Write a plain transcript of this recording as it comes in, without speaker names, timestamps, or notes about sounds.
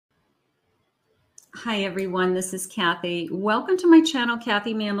Hi everyone, this is Kathy. Welcome to my channel,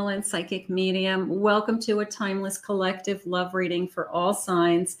 Kathy Mamelin, Psychic Medium. Welcome to a timeless collective love reading for all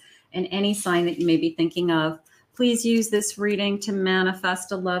signs and any sign that you may be thinking of. Please use this reading to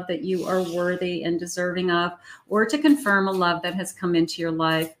manifest a love that you are worthy and deserving of, or to confirm a love that has come into your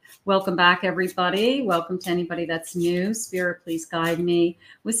life. Welcome back, everybody. Welcome to anybody that's new. Spirit, please guide me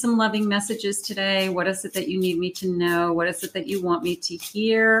with some loving messages today. What is it that you need me to know? What is it that you want me to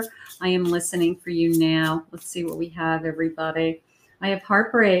hear? I am listening for you now. Let's see what we have, everybody. I have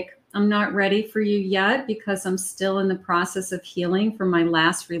heartbreak. I'm not ready for you yet because I'm still in the process of healing from my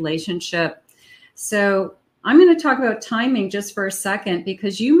last relationship. So I'm going to talk about timing just for a second,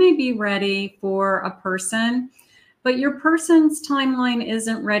 because you may be ready for a person, but your person's timeline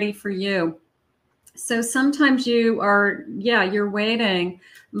isn't ready for you. So sometimes you are, you're waiting,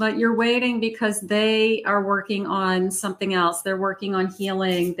 but you're waiting because they are working on something else. They're working on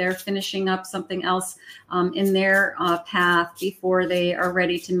healing. They're finishing up something else in their path before they are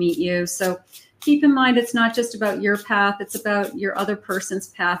ready to meet you. So keep in mind, it's not just about your path. It's about your other person's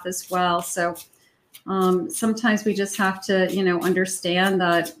path as well. So sometimes we just have to, understand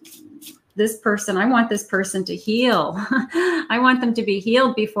that this person, I want this person to heal. I want them to be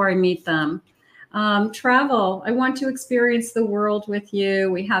healed before I meet them. Travel. I want to experience the world with you.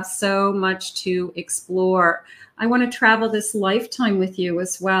 We have so much to explore. I want to travel this lifetime with you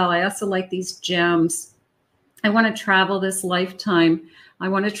as well. I also like these gems. I want to travel this lifetime. I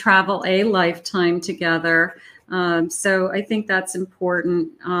want to travel a lifetime together. So I think that's important.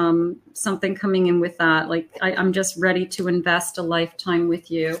 Something coming in with that. Like I'm just ready to invest a lifetime with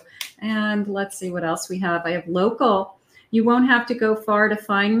you. And let's see what else we have. I have local. You won't have to go far to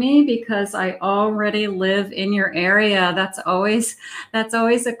find me because I already live in your area. That's always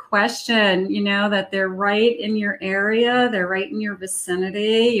a question, that they're right in your area. They're right in your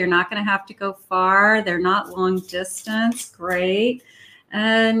vicinity. You're not going to have to go far. They're not long distance. Great.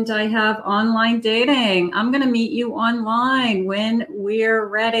 And I have online dating. I'm going to meet you online when we're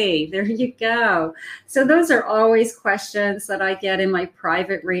ready. There you go. So those are always questions that I get in my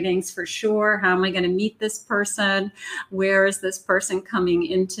private readings for sure. How am I going to meet this person? Where is this person coming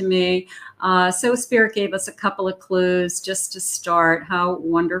into me? So Spirit gave us a couple of clues just to start. How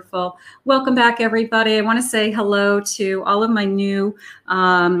wonderful. Welcome back, everybody. I want to say hello to all of my new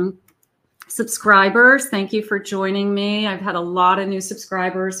subscribers. Thank you for joining me. I've had a lot of new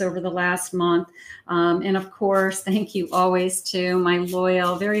subscribers over the last month. And of course, thank you always to my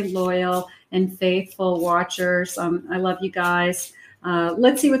loyal, very loyal and faithful watchers. I love you guys.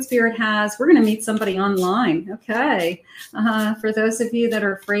 Let's see what Spirit has. We're going to meet somebody online. Okay. For those of you that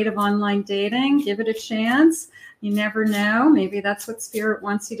are afraid of online dating, give it a chance. You never know. Maybe that's what Spirit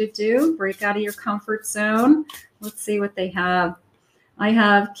wants you to do. Break out of your comfort zone. Let's see what they have. I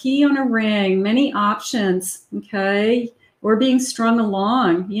have key on a ring, many options, okay? Or being strung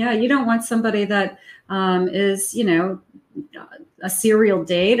along. Yeah, you don't want somebody that is, a serial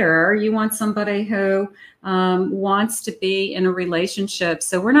dater. You want somebody who wants to be in a relationship.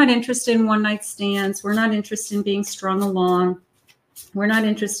 So we're not interested in one-night stands. We're not interested in being strung along. We're not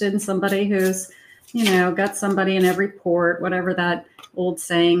interested in somebody who's, got somebody in every port, whatever that old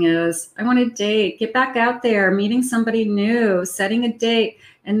saying is. I want to date, get back out there, meeting somebody new, setting a date,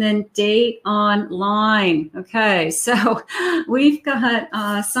 and then date online. Okay, so we've got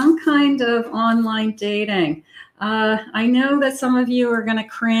some kind of online dating. I know that some of you are going to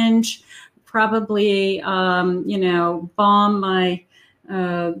cringe, probably, bomb my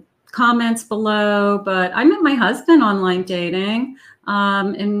comments below, but I met my husband online dating.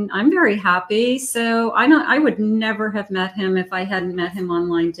 And I'm very happy. So I would never have met him if I hadn't met him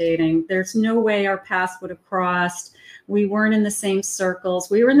online dating. There's no way our paths would have crossed. We weren't in the same circles.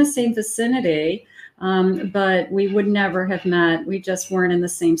 We were in the same vicinity, but we would never have met. We just weren't in the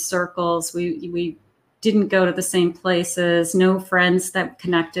same circles. We didn't go to the same places, no friends that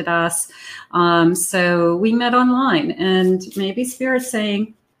connected us. So we met online, and maybe Spirit's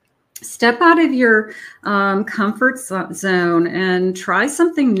saying, step out of your comfort zone and try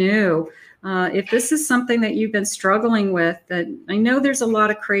something new. If this is something that you've been struggling with, that I know there's a lot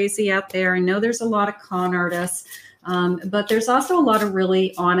of crazy out there. I know there's a lot of con artists, but there's also a lot of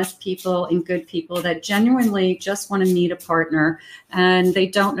really honest people and good people that genuinely just want to meet a partner, and they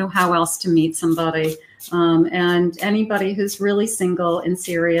don't know how else to meet somebody. And anybody who's really single and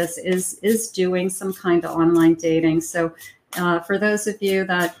serious is doing some kind of online dating. So for those of you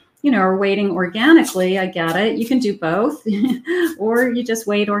that are waiting organically, I get it. You can do both, or you just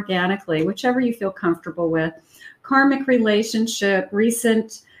wait organically, whichever you feel comfortable with. Karmic relationship,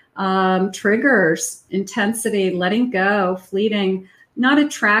 recent triggers, intensity, letting go, fleeting not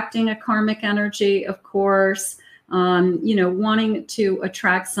attracting a karmic energy, of course. You know, wanting to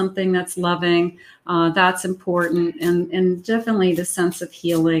attract something that's loving, that's important, and definitely the sense of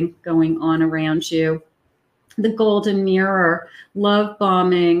healing going on around you. The golden mirror, love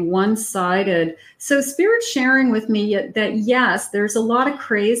bombing, one-sided. So Spirit sharing with me that yes, there's a lot of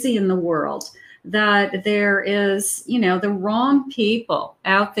crazy in the world, that there is, you know, the wrong people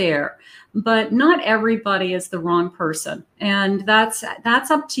out there, but not everybody is the wrong person. And that's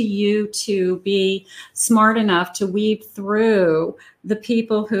up to you to be smart enough to weed through the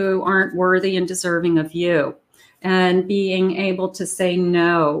people who aren't worthy and deserving of you, and being able to say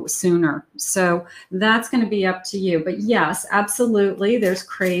no sooner. So that's going to be up to you. But yes, absolutely, there's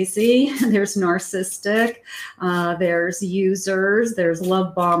crazy, there's narcissistic, there's users, there's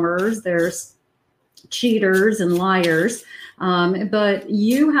love bombers, there's cheaters and liars. But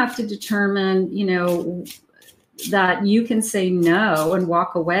you have to determine, you know, that you can say no and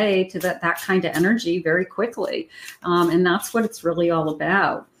walk away to that kind of energy very quickly. And that's what it's really all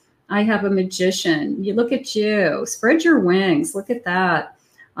about. I have a magician. You look at you, spread your wings. Look at that.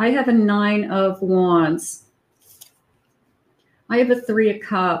 I have a 9 of Wands. I have a 3 of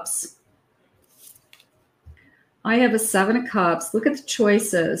Cups. I have a 7 of Cups. Look at the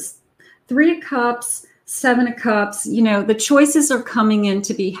choices. 3 of Cups, 7 of Cups, you know, the choices are coming in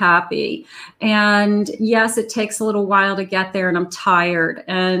to be happy. And yes, it takes a little while to get there, and I'm tired,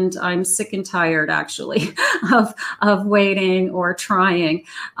 and I'm sick and tired actually of waiting or trying.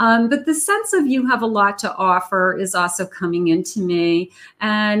 But the sense of you have a lot to offer is also coming into me.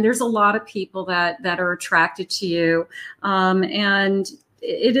 And there's a lot of people that are attracted to you. And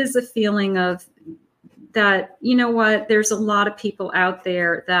it is a feeling of that, you know what, there's a lot of people out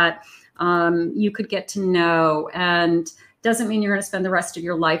there that you could get to know, and doesn't mean you're going to spend the rest of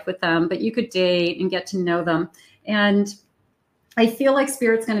your life with them, but you could date and get to know them. And I feel like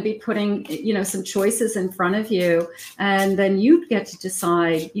Spirit's going to be putting, you know, some choices in front of you, and then you get to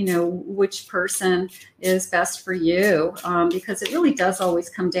decide, you know, which person is best for you, because it really does always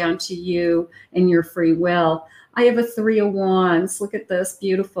come down to you and your free will. I have a 3 of Wands. Look at this,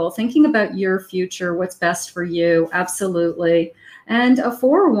 beautiful. Thinking about your future, what's best for you. Absolutely. And a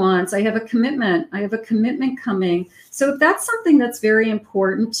 4 of Wands, I have a commitment. I have a commitment coming. So if that's something that's very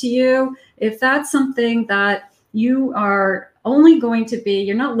important to you, if that's something that you are only going to be,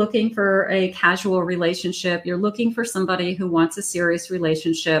 you're not looking for a casual relationship, you're looking for somebody who wants a serious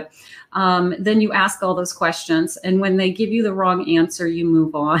relationship, then you ask all those questions. And when they give you the wrong answer, you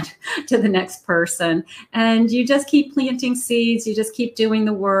move on to the next person. And you just keep planting seeds. You just keep doing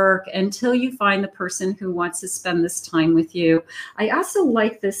the work until you find the person who wants to spend this time with you. I also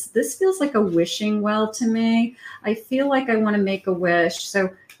like this. This feels like a wishing well to me. I feel like I want to make a wish. So,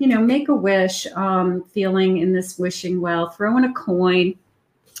 you know, make a wish, feeling in this wishing well, throw in a coin,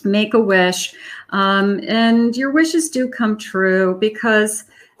 make a wish, and your wishes do come true, because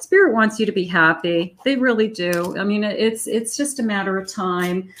Spirit wants you to be happy. They really do. I mean, it's just a matter of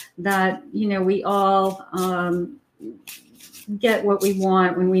time that, you know, we all get what we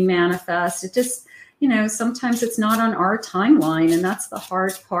want when we manifest. It just, you know, sometimes it's not on our timeline, and that's the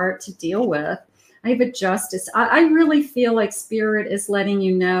hard part to deal with. I have a Justice. I really feel like Spirit is letting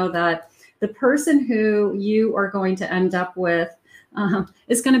you know that the person who you are going to end up with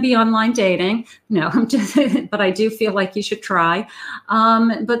is going to be online dating. No, I'm just, but I do feel like you should try.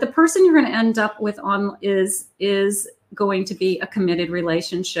 But the person you're going to end up with is going to be a committed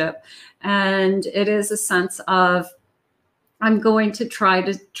relationship. And it is a sense of, I'm going to try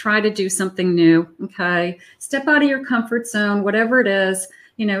to do something new. Okay. Step out of your comfort zone, whatever it is.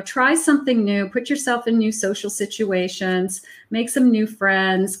 You know, try something new, put yourself in new social situations, make some new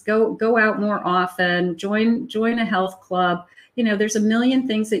friends, go out more often, join a health club. You know, there's a million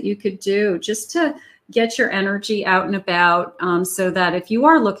things that you could do just to get your energy out and about, so that if you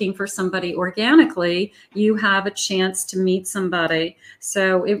are looking for somebody organically, you have a chance to meet somebody.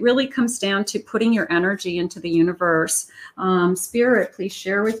 So it really comes down to putting your energy into the universe. Spirit, please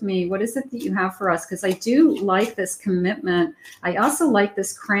share with me, what is it that you have for us? Because I do like this commitment. I also like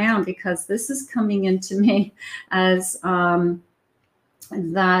this crown, because this is coming into me as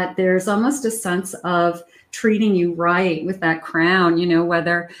that there's almost a sense of treating you right with that crown, you know,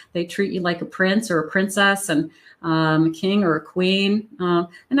 whether they treat you like a prince or a princess, and a king or a queen.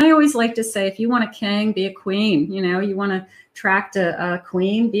 And I always like to say, if you want a king, be a queen. You know, you want to attract a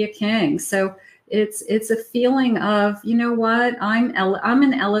queen, be a king. So it's a feeling of, you know what, I'm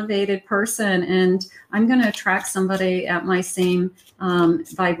an elevated person, and I'm going to attract somebody at my same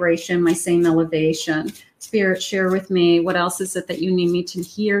vibration, my same elevation. Spirit, share with me, what else is it that you need me to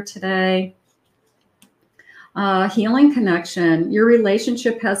hear today? Healing connection. Your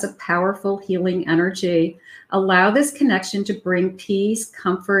relationship has a powerful healing energy. Allow this connection to bring peace,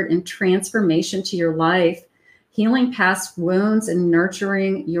 comfort, and transformation to your life, healing past wounds and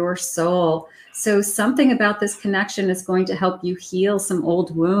nurturing your soul. So something about this connection is going to help you heal some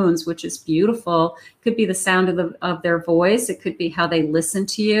old wounds, which is beautiful. It could be the sound of their voice. It could be how they listen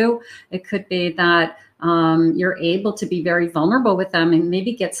to you. It could be that you're able to be very vulnerable with them and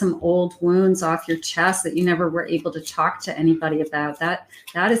maybe get some old wounds off your chest that you never were able to talk to anybody about. That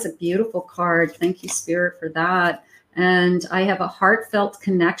is a beautiful card. Thank you, Spirit, for that. And I have a heartfelt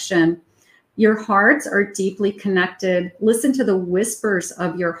connection. Your hearts are deeply connected. Listen to the whispers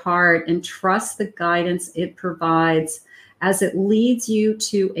of your heart and trust the guidance it provides as it leads you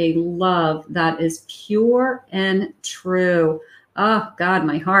to a love that is pure and true. Oh, God,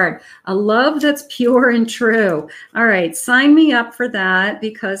 my heart. A love that's pure and true. All right, sign me up for that,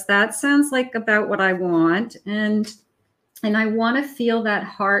 because that sounds like about what I want. And I want to feel that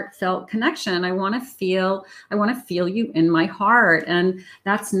heartfelt connection. I want to feel you in my heart. And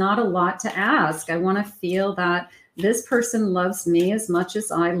that's not a lot to ask. I want to feel that this person loves me as much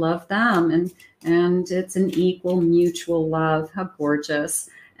as I love them. And it's an equal mutual love. How gorgeous.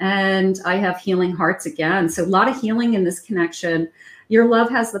 And I have healing hearts again. So a lot of healing in this connection. Your love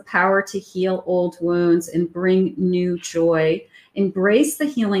has the power to heal old wounds and bring new joy. Embrace the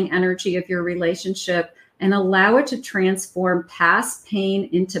healing energy of your relationship and allow it to transform past pain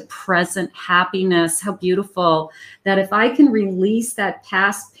into present happiness. How beautiful that if I can release that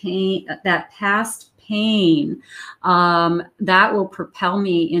past pain, that will propel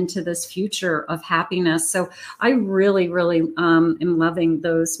me into this future of happiness. So I really, really am loving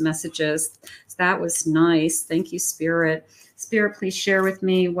those messages. That was nice. Thank you, Spirit. Spirit, please share with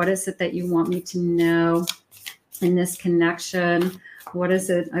me, what is it that you want me to know in this connection? What is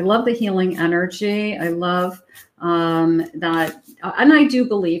it? I love the healing energy. I love that. And I do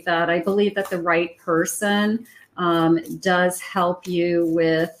believe that. I believe that the right person does help you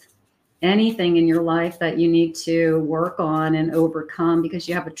with anything in your life that you need to work on and overcome, because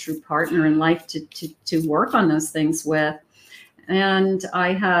you have a true partner in life to work on those things with. And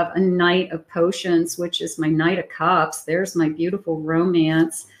I have a Knight of Potions, which is my Knight of Cups. There's my beautiful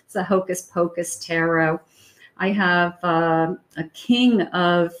romance. It's a Hocus Pocus Tarot. I have a King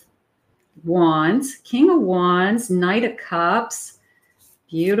of Wands, Knight of Cups.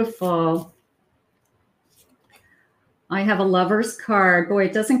 Beautiful. I have a Lover's card. Boy,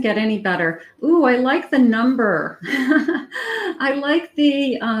 it doesn't get any better. Ooh, I like the number. I like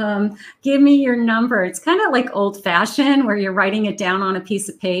the give me your number. It's kind of like old fashioned, where you're writing it down on a piece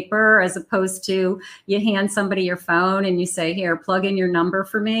of paper, as opposed to you hand somebody your phone and you say, here, plug in your number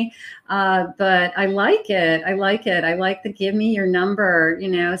for me. But I like it. I like it. I like the give me your number. You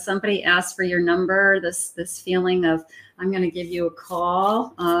know, somebody asks for your number, this feeling of, I'm going to give you a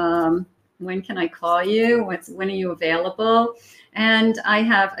call. When can I call you? When are you available? And I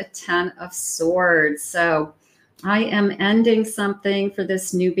have a 10 of Swords. So I am ending something for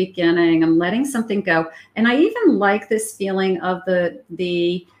this new beginning. I'm letting something go. And I even like this feeling of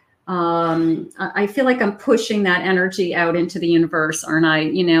I feel like I'm pushing that energy out into the universe, aren't I?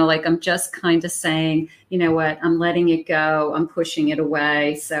 You know, like I'm just kind of saying, you know what, I'm letting it go. I'm pushing it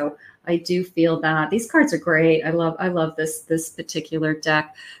away. So I do feel that. These cards are great. I love this particular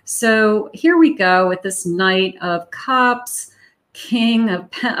deck. So here we go with this Knight of Cups, King of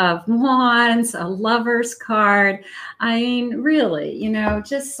Wands, a Lover's card. I mean, really, you know,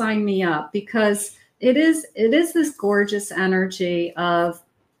 just sign me up, because it is this gorgeous energy of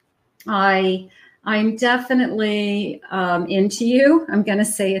I'm definitely into you. I'm going to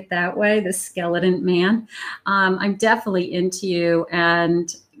say it that way, the skeleton man. I'm definitely into you,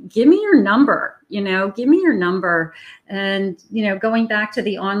 and give me your number, you know, give me your number. And, you know, going back to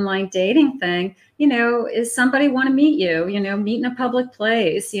the online dating thing, you know, is somebody want to meet you, you know, meet in a public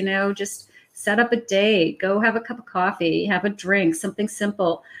place, you know, just set up a date, go have a cup of coffee, have a drink, something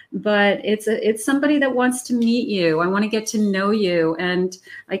simple. But it's somebody that wants to meet you. I want to get to know you, and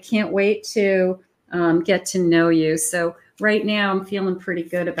I can't wait to get to know you. So right now I'm feeling pretty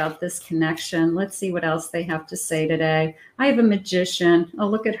good about this connection. Let's see what else they have to say today. I have a Magician. Oh,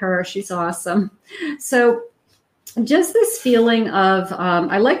 look at her. She's awesome. So just this feeling of,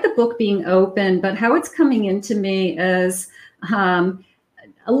 I like the book being open, but how it's coming into me is a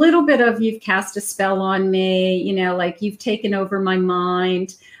little bit of, you've cast a spell on me, you know, like you've taken over my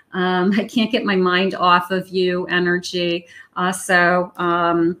mind. I can't get my mind off of you energy.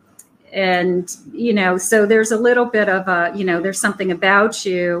 And, you know, so there's a little bit of a, you know, there's something about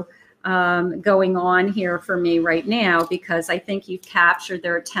you going on here for me right now, because I think you've captured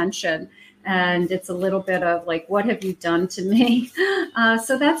their attention. And it's a little bit of like, what have you done to me?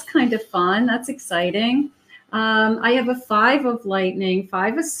 So that's kind of fun. That's exciting. I have a 5 of lightning,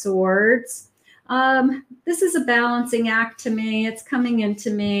 5 of swords. This is a balancing act to me. It's coming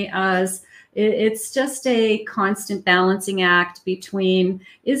into me as it's just a constant balancing act between,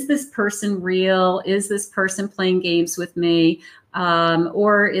 is this person real? Is this person playing games with me?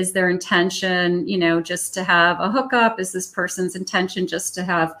 Or is their intention, just to have a hookup? Is this person's intention just to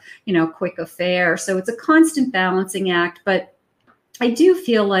have, a quick affair? So it's a constant balancing act, but I do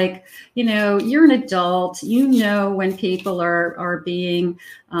feel like, you're an adult, when people are being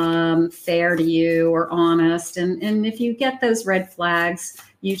fair to you or honest. And if you get those red flags,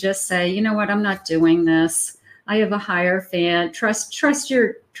 you just say, you know what, I'm not doing this. I have a Hierophant. Trust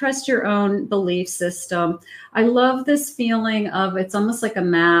your own belief system. I love this feeling of, it's almost like a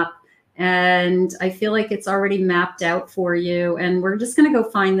map. And I feel like it's already mapped out for you. And we're just going to go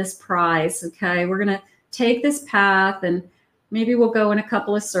find this prize. Okay. We're going to take this path and maybe we'll go in a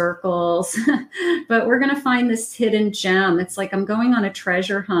couple of circles, but we're going to find this hidden gem. It's like I'm going on a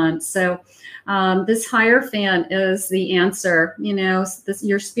treasure hunt. So this Hierophant is the answer.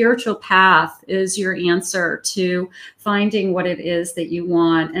 Your spiritual path is your answer to finding what it is that you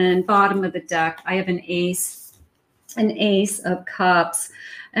want. And bottom of the deck, I have an Ace of Cups.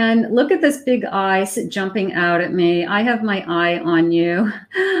 And look at this big eye jumping out at me. I have my eye on you.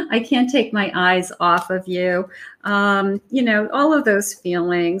 I can't take my eyes off of you. All of those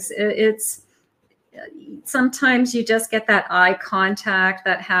feelings. It's sometimes you just get that eye contact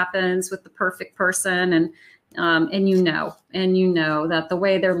that happens with the perfect person, and you know that the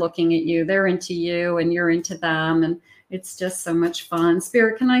way they're looking at you, they're into you and you're into them, and it's just so much fun.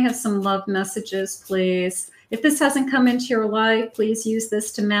 Spirit, can I have some love messages, please? If this hasn't come into your life, please use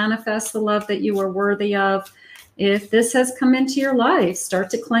this to manifest the love that you are worthy of. If this has come into your life, start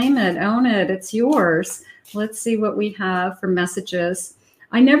to claim it, own it, it's yours. Let's see what we have for messages.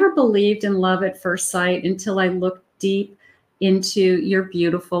 I never believed in love at first sight until I looked deep into your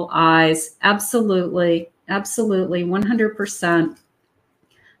beautiful eyes. Absolutely, 100%.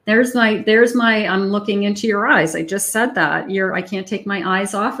 There's my, I'm looking into your eyes. I just said that. I can't take my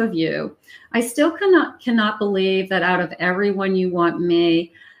eyes off of you. I still cannot believe that out of everyone you want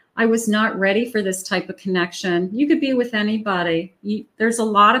me, I was not ready for this type of connection. You could be with anybody. There's a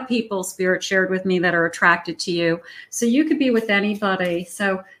lot of people, Spirit shared with me, that are attracted to you. So you could be with anybody.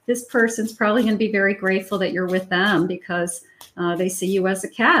 So this person's probably going to be very grateful that you're with them, because they see you as a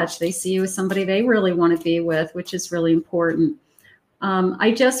catch. They see you as somebody they really want to be with, which is really important.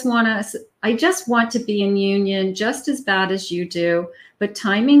 I just want to be in union just as bad as you do, but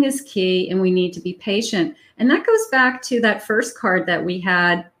timing is key and we need to be patient. And that goes back to that first card that we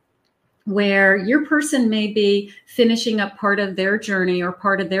had, where your person may be finishing up part of their journey or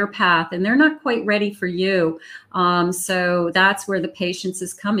part of their path, and they're not quite ready for you. So that's where the patience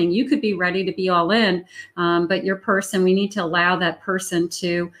is coming. You could be ready to be all in, but your person, we need to allow that person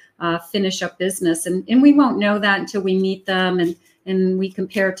to finish up business. And we won't know that until we meet them and we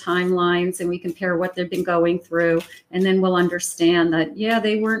compare timelines and we compare what they've been going through. And then we'll understand that, yeah,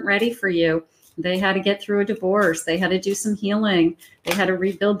 they weren't ready for you. They had to get through a divorce. They had to do some healing. They had to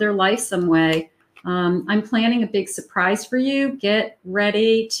rebuild their life some way. I'm planning a big surprise for you. Get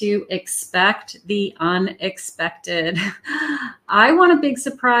ready to expect the unexpected. I want a big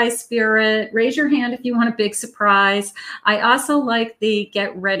surprise, Spirit. Raise your hand if you want a big surprise. I also like the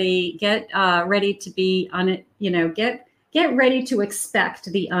get ready to be get ready to expect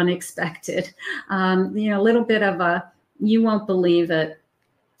the unexpected. A little bit of a, you won't believe it.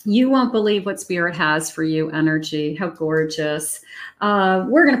 You won't believe what Spirit has for you energy. How gorgeous.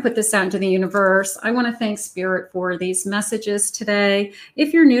 We're going to put this out into the universe. I want to thank Spirit for these messages today.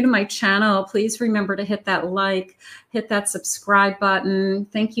 If you're new to my channel, please remember to hit that like, hit that subscribe button.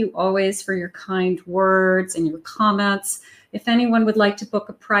 Thank you always for your kind words and your comments. If anyone would like to book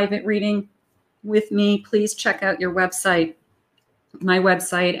a private reading with me, please check out my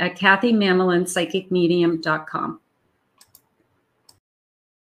website at KathyMamelinPsychicMedium.com.